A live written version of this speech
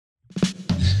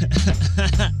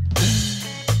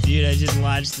Dude, I just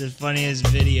watched the funniest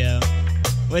video.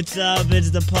 What's up?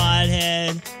 It's the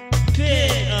Pothead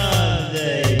Pic of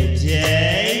the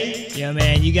Day. Yo,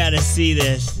 man, you gotta see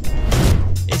this.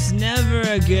 It's never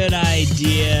a good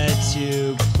idea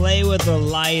to play with a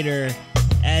lighter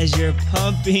as you're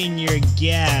pumping your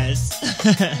gas.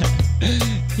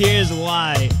 Here's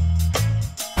why.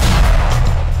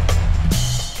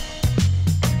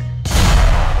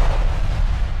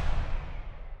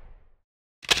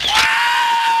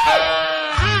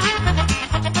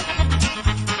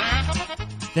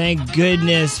 Thank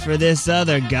goodness for this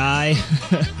other guy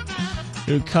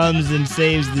who comes and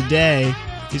saves the day.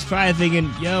 He's probably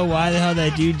thinking, yo, why the hell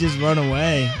did that dude just run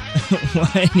away? Why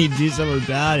didn't he do something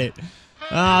about it?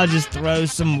 I'll just throw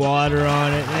some water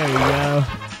on it. There we go.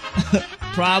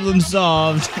 Problem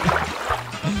solved.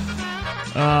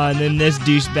 And then this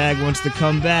douchebag wants to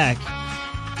come back.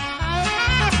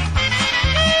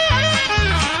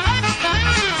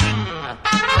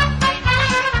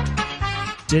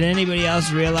 Did anybody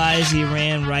else realize he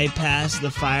ran right past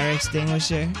the fire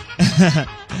extinguisher?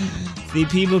 See,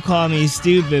 people call me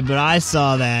stupid, but I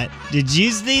saw that. Did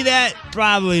you see that?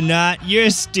 Probably not. You're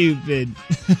stupid.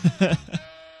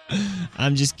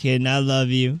 I'm just kidding. I love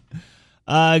you.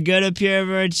 Go to Pure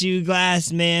Virtue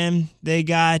Glass, man. They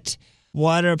got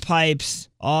water pipes,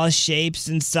 all shapes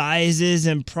and sizes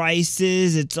and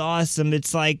prices. It's awesome.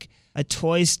 It's like a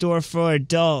toy store for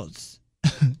adults.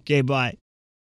 Okay, bye.